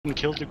And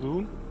killed the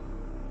goon?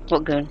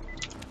 What goon?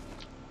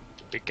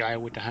 The big guy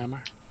with the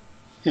hammer?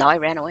 No, I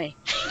ran away.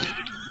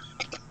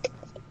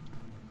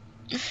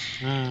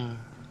 It's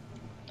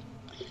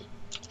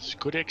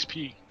good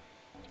XP.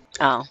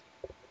 Oh.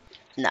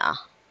 Nah.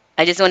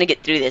 I just want to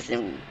get through this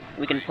and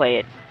we can play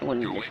it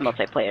when it's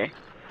multiplayer.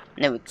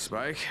 And then we...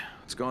 Spike,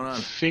 what's going on? I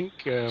think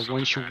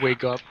once you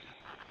wake up,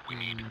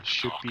 it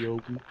should be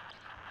open.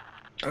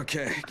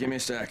 Okay, give me a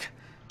sec.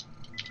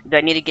 Do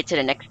I need to get to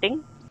the next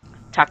thing?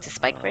 Talk to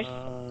Spike first?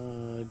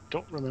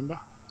 Don't remember.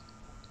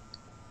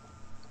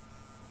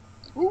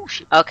 Oh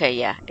shit. Okay,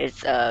 yeah,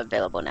 it's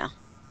available now.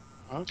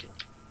 Okay,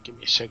 give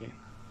me a second.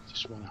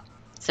 Just wanna.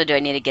 So do I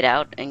need to get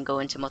out and go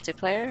into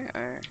multiplayer,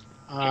 or?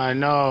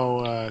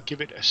 No. Give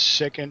it a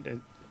second,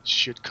 and it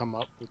should come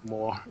up with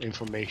more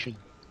information.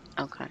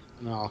 Okay.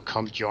 And I'll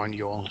come join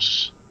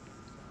yours.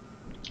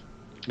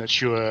 Not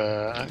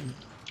sure.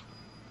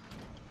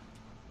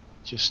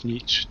 Just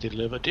need to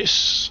deliver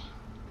this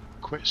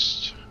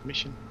quest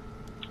mission.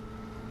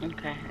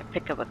 Okay, I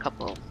pick up a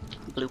couple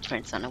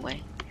blueprints on the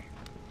way.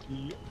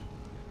 Yep.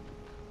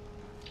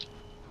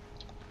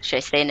 Should I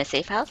stay in a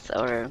safe house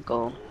or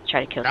go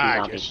try to kill some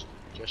zombies?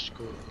 Just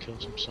go kill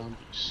some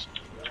zombies.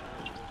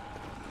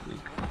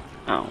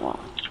 Oh, well.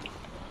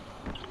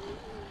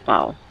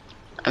 Wow.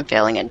 I'm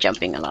failing at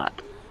jumping a lot.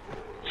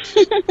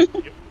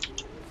 Yep.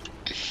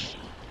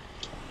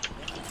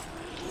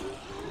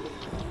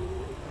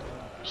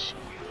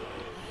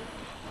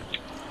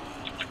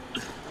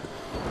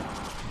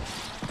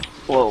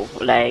 Whoa,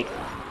 like...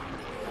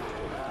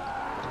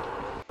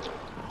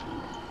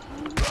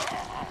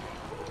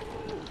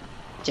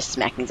 Just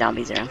smacking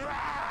zombies around.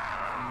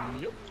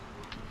 Yep.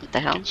 What the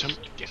hell?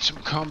 Get some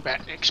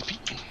combat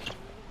XP.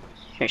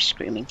 You're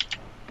screaming.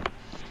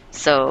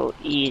 So,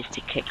 E is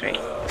to kick, right?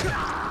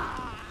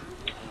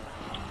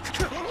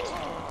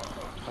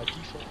 By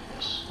default,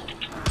 yes.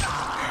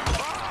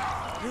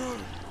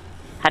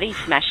 How do you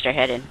smash their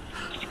head in?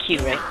 It's Q,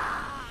 right?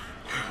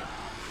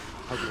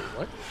 How do you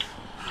what?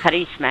 How do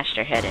you smash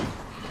their head in?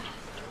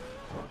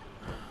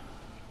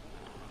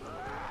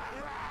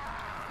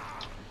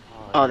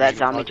 Oh, that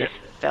zombie just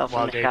fell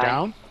from the sky. While they're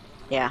down?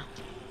 Yeah.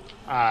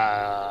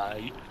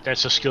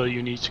 That's a skill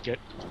you need to get.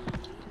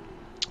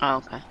 Oh,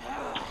 okay.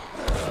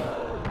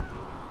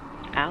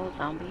 Ow,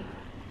 zombie.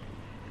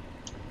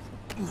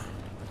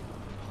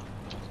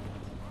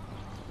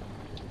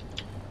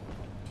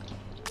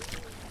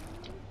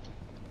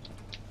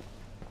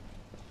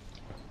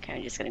 Okay,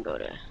 I'm just gonna go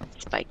to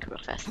Spike real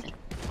fast then.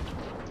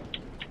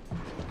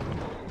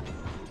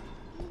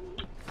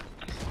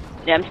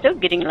 Yeah, I'm still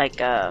getting like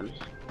a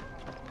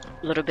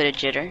little bit of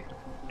jitter.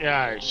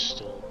 Yeah, it's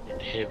still a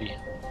bit heavy.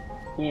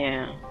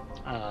 Yeah.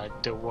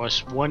 There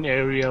was one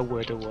area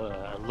where there were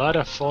a lot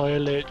of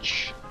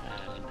foliage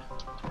and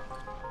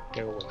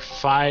there were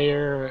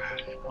fire,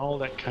 all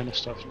that kind of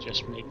stuff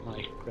just make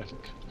my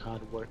graphic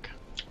card work.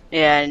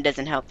 Yeah, and it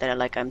doesn't help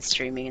that I'm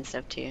streaming and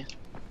stuff too.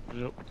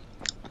 Nope.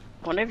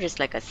 I wonder if there's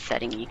like a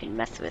setting you can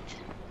mess with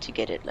to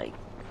get it like...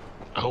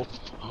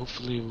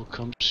 Hopefully it will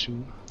come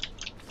soon.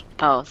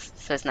 Oh,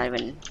 so it's not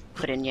even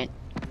put in yet?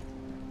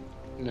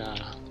 Nah.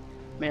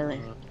 Really?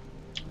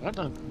 Not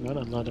a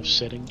lot of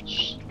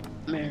settings.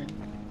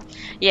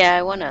 Yeah,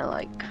 I wanna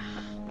like...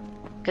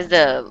 Cause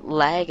the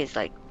lag is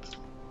like...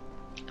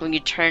 When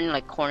you turn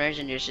like corners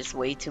and there's just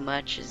way too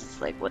much, it's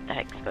just like, what the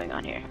heck is going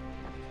on here?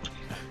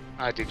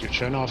 Did you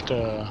turn off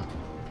the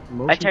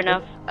motion? I turned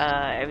off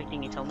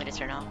everything you told me to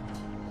turn off.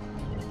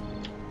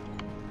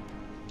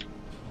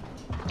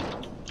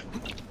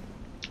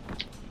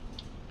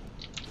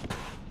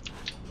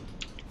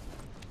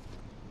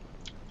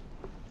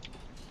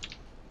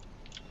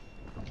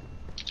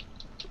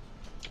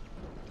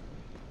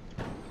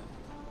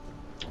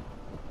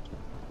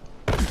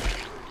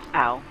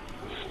 Ow.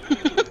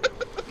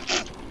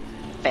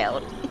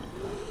 Failed.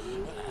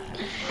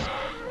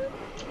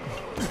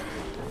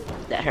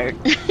 That hurt.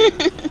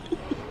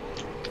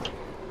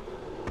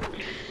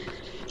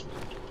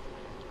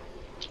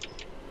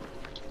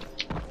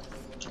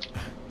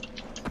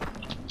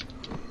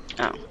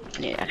 Oh, I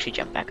need to actually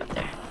jump back up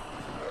there.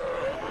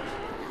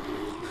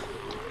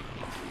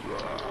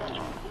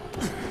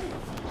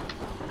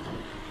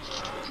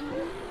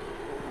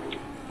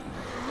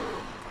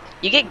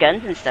 You get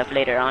guns and stuff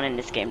later on in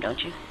this game,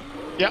 don't you?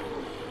 Yeah.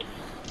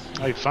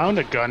 I found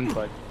a gun,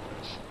 but...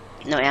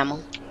 No ammo?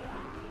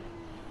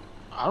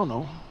 I don't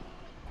know.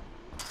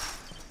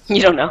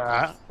 You don't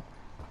know?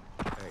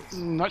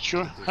 Not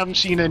sure. Haven't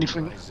seen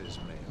anything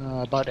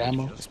about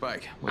ammo.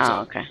 Spike, what's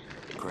up? Okay.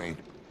 Crane,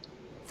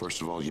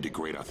 first of all, you did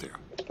great out there.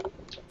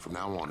 From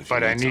now on, if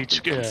But you I need need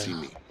something, to come see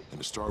me. And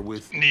to start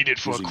with, need it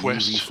for use a UV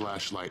quest.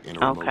 flashlight and a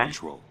remote Okay.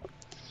 control.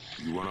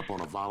 You run up on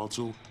a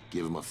volatile,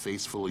 give him a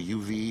face full of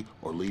UV,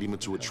 or lead him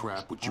into a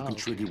trap which you can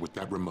trigger with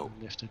that remote.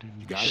 Left it in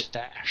You the got it?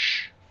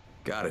 stash.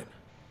 Got it.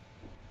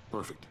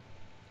 Perfect.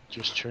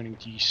 Just turning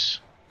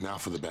these Now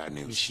for the bad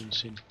news.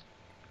 missions in.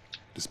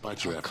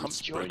 Despite your I'll come efforts,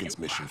 join Bergen's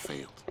you. mission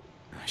failed.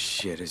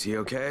 Shit, is he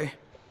okay?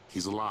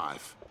 He's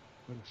alive,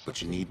 Where the fuck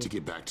But you did he need to go?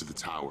 get back to the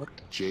tower. What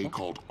the Jay fuck?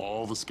 called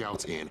all the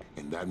scouts in,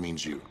 and that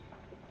means you.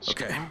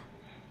 Okay.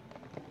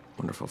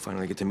 Wonder if I'll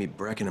finally get to meet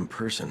Brecken in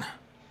person.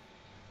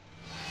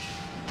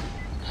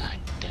 Ah,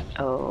 damn it.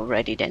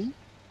 Alrighty then.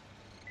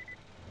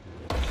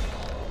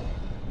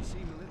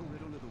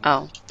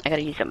 Oh, I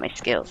gotta use up my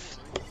skills.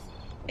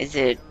 Is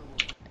it?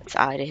 It's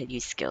I to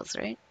use skills,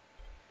 right?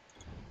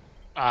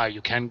 Ah,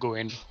 you can go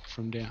in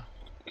from there.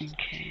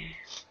 Okay.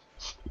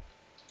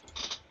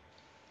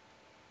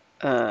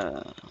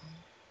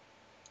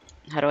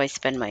 How do I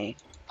spend my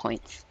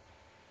points?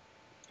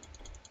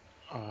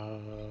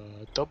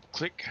 Double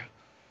click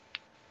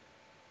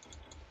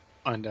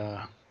on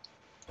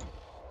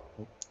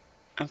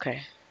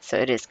Okay, so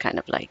it is kind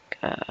of like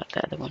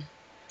the other one.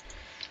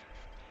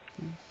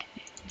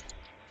 Okay.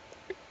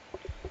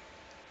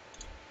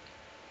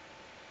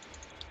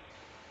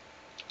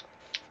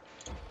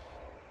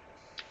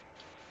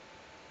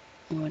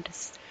 What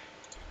is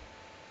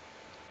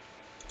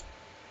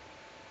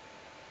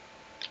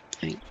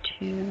point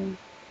two?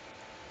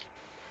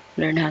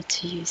 Learn how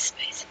to use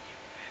space.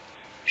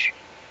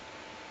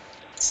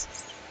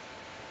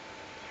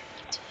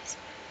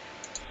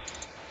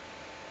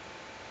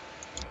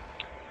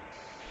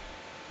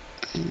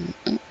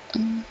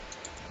 Mm.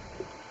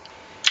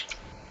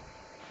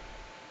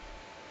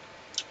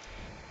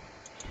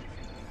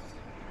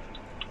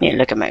 Yeah,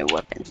 look at my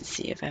weapons and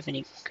see if I have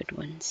any good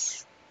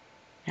ones.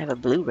 I have a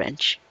blue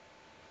wrench.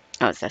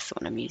 Oh, that's the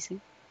one I'm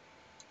using.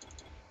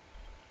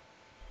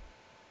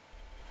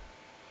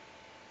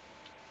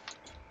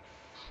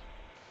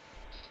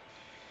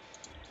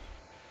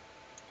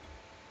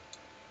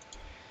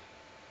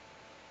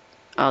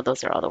 Oh,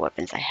 those are all the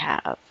weapons I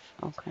have.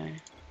 Okay.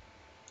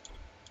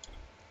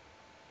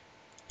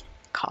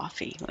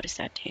 Coffee. What does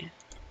that do?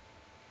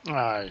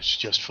 it's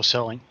just for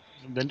selling.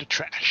 And then the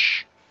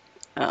trash.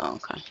 Oh,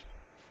 okay.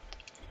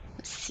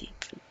 Let's see.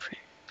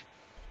 Blueprint.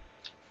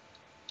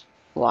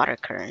 Water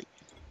current.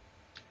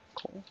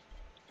 Cool.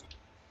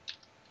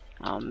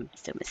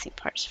 Still missing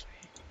parts for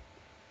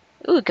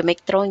it. Ooh, we can make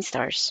throwing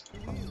stars.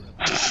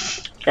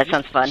 That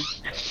sounds fun.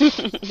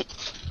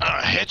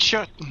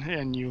 Headshot,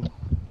 and you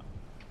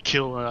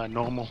kill a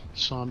normal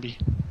zombie.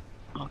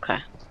 Okay.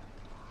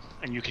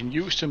 And you can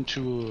use them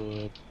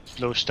to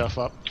blow stuff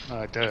up,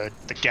 the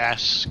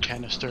gas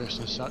canisters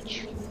and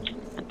such.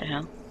 What the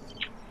hell?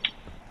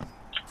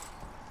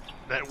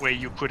 That way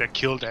you could have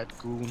killed that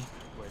goon,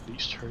 or at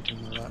least hurt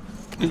him a lot.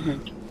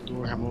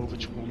 Lure him over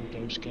to one of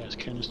those gas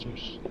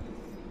canisters.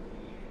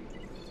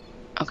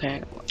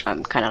 Okay,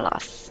 I'm kind of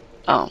lost.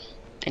 Oh,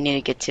 I need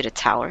to get to the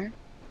tower.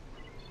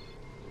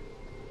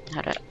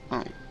 How do?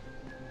 Oh,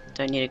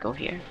 do I need to go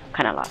here?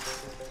 Kind of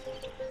lost.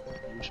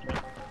 Usually.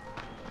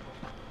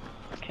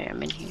 Okay,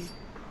 I'm in here.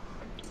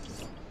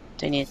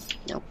 Do I need?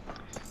 Nope.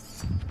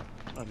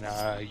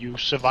 And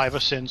use survivor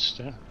sense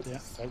there. Yeah,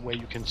 that way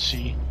you can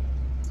see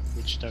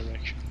which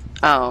direction.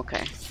 Oh,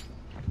 okay.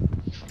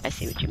 I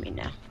see what you mean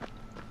now.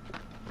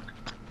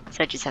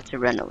 So I just have to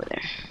run over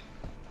there.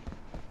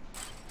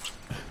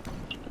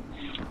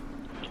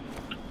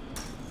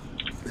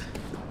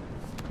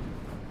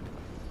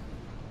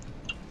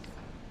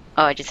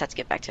 Oh, I just have to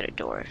get back to the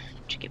door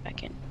to get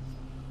back in.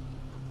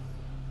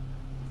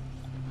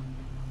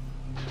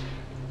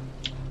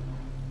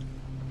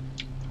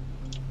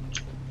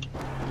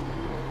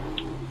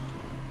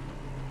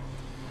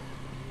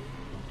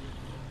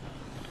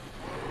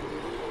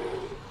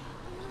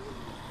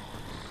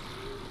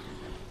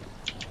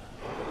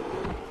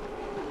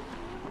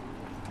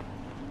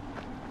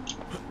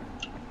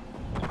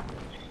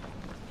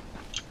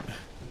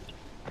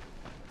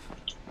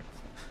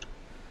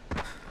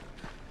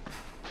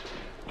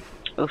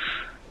 Oof.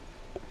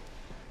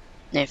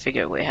 Need to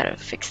figure a way how to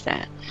fix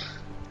that.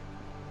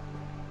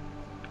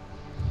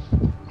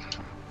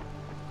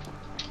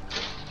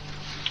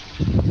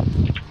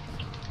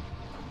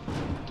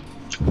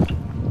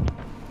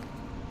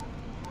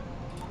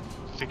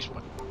 Fix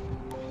what?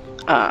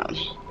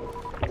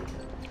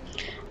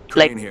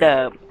 Crane Like here.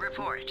 the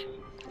Report.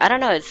 I don't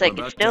know. It's like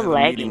We're it's about to still have a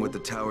meeting lagging. with the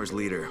tower's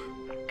leader.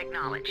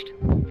 Acknowledged.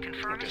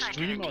 Confirm The his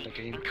stream or identity the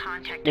game? and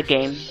contact The us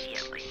game.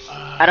 immediately.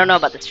 I don't know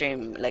about the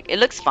stream. Like it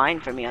looks fine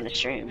for me on the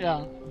stream.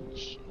 Yeah,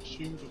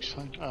 stream looks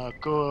fine.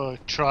 Go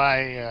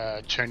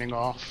try turning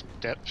off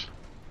depth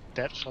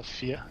of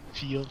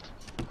field.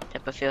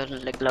 Type of field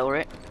and like lower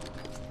it.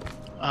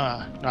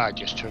 No, I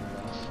just turn it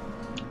off.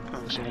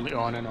 It's Okay. only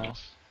on and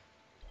off.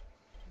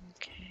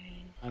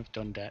 Okay. I've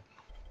done that.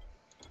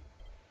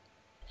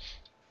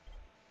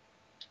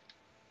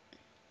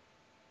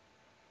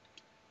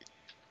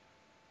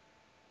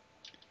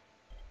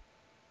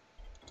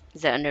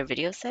 Is that under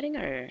video setting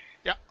or?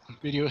 Yeah,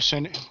 video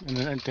setting, and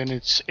then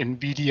it's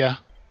NVIDIA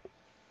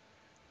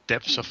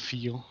depths of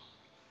field.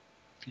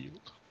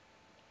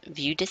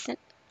 View distance?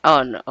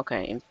 Oh no,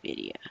 okay,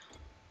 NVIDIA.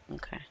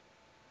 Okay.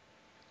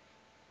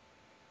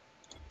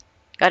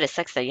 God, it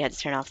sucks that you had to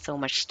turn off so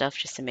much stuff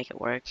just to make it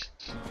work.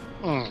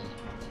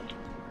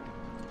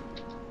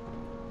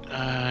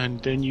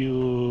 And then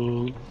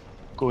you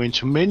go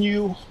into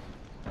menu,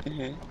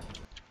 Mm-hmm.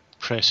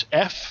 press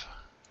F,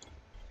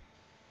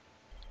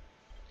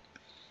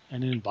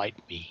 and invite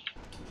me.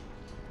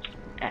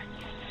 F.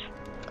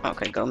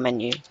 Okay, go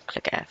menu,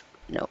 click F.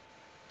 Nope,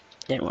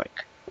 didn't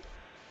work.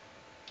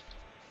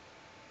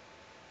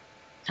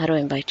 How do I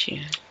invite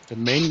you? The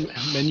main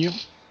menu.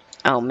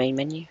 Oh, main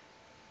menu.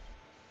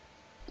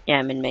 Yeah,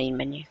 I'm in main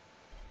menu.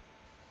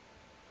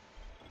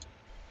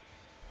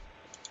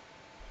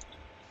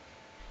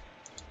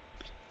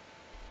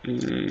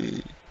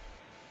 Mm.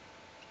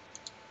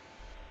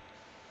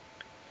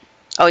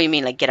 Oh, you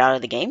mean like get out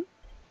of the game?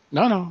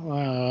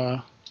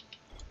 No.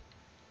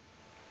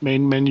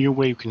 Main menu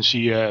where you can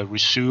see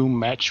resume,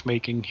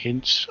 matchmaking,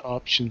 hints,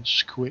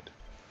 options, quit.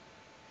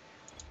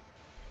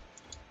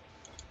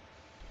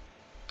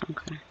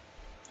 Okay.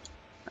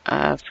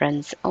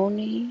 Friends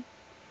only.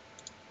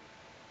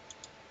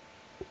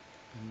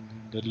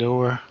 In the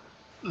lower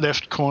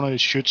left corner,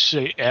 it should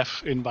say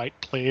F, invite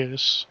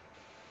players.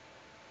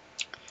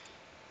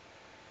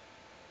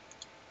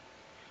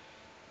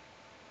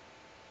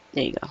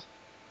 There you go.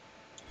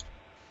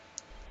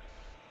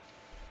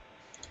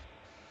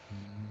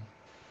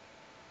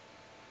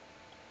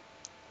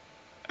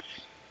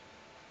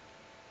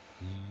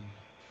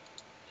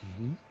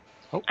 Mm-hmm.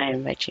 Oh, I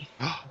invite you.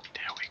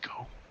 there we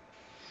go.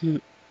 Hmm.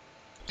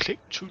 Click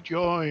to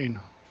join.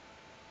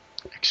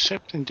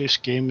 Accepting this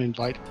game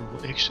invite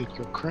will exit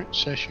your current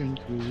session.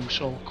 You will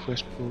lose all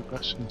quest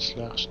progress and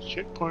slash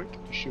checkpoint to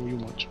be sure you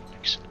want to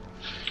exit.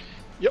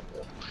 Yep.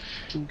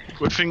 Okay.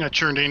 Good thing I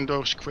turned in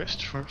those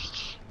quests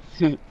first.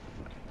 Now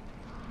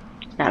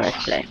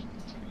let's play.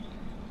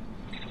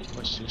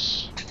 What's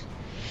this?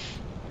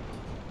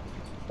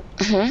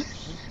 Mhm.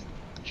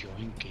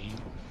 Join game.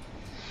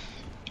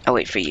 I'll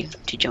wait for you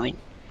to join.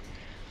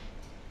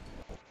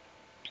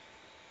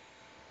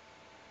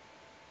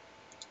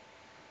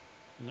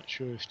 I'm not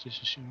sure if this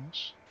is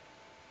yours.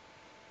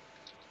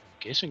 I'm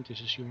guessing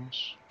this is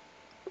yours.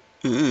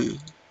 Mm.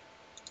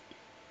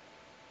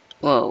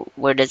 Well,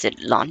 where does it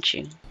launch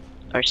you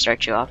or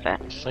start you off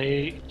at?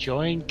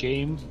 Join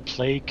game,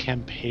 play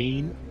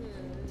campaign.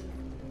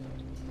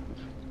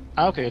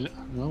 Okay,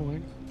 no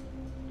wait.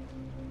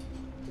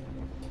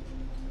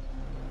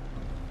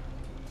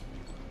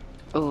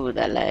 Ooh,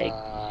 that lag.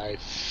 I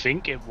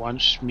think it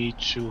wants me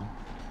to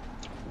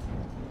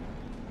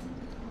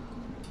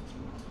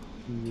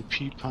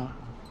repeat part.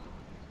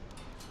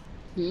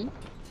 Hmm?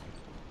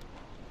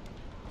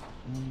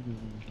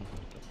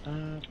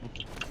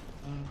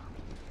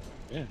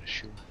 Yeah,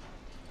 sure.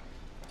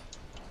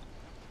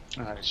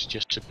 It's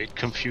just a bit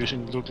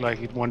confusing. It looked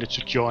like it wanted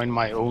to join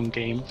my own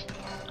game.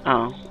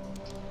 Oh.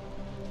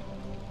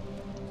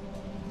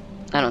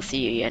 I don't see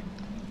you yet.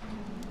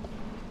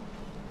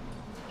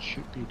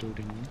 Should be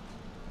loading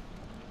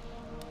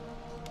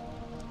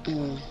in.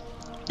 Mm.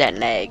 That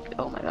lag.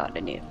 Oh my god, I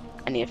need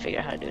to figure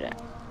out how to do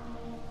that.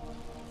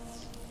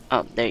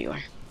 Oh, there you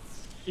are.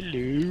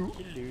 Hello.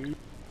 Hello.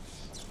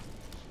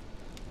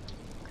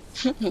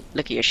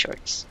 Look at your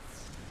shorts.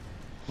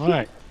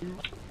 Alright.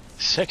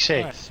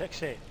 Sexy.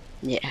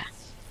 Yeah.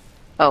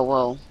 Oh,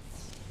 whoa.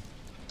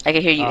 I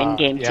can hear you in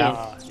game too.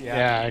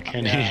 Yeah, I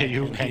can hear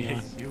you.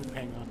 Hang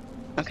on.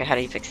 Okay, how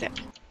do you fix it?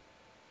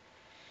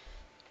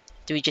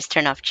 Do we just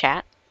turn off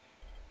chat?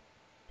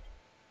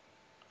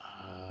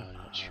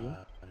 Not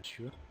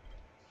sure.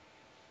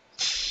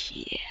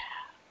 Yeah.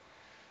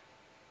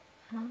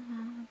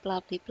 Blah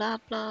blah blah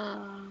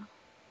blah.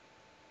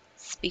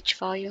 Speech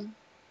volume.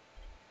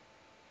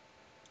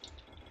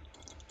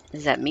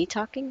 Is that me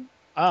talking?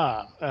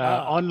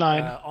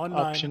 Online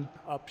option.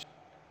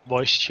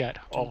 Voice chat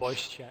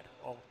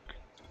off.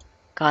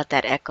 God,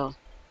 that echo.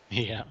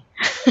 Yeah.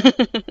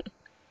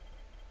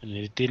 And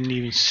it didn't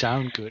even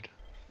sound good.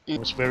 It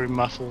was very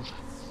muffled.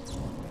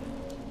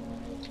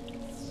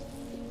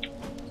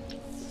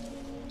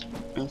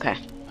 Okay.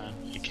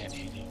 I can't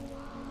hear you.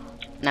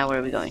 Now where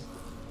are we going?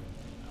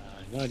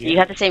 No idea. You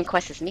have the same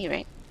quest as me,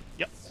 right?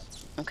 Yep.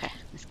 Okay,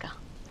 let's go.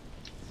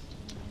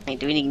 Hey,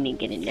 do we need to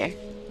get in there?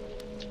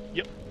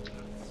 Yep.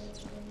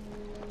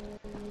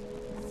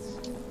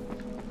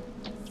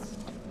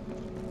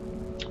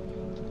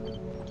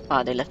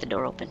 Oh, they left the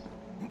door open.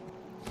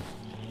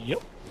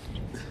 Yep.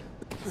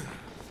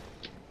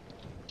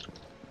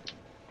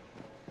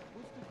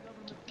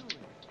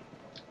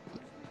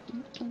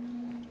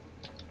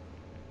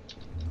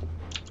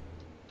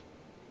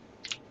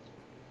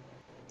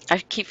 I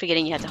keep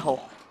forgetting you have to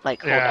hold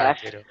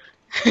F.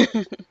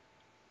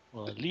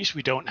 Well, at least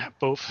we don't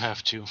both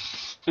have to.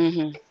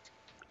 Mhm.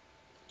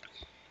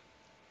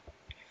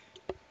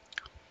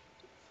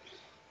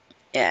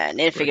 Yeah, I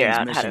need to figure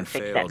Brecken's out how to mission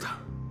fix failed. that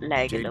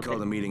lag a Jade little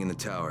called bit. a meeting in the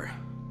tower.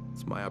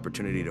 It's my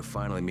opportunity to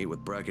finally meet with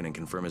Brecken and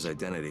confirm his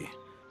identity.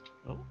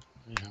 Oh,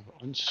 I have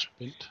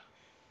unspent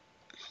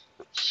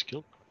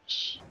skill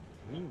points.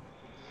 Ooh.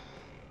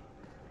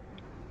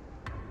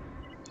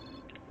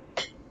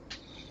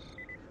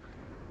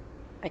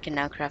 I can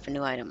now craft a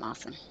new item.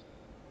 Awesome.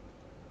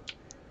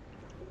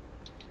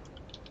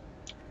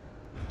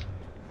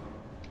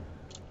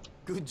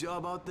 Good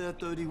job out there,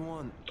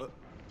 31.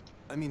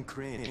 I mean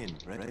Crane,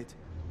 right?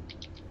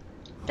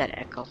 That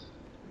echo.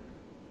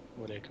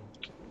 What echo?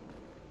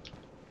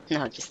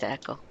 No, just the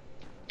echo.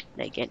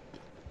 Like it.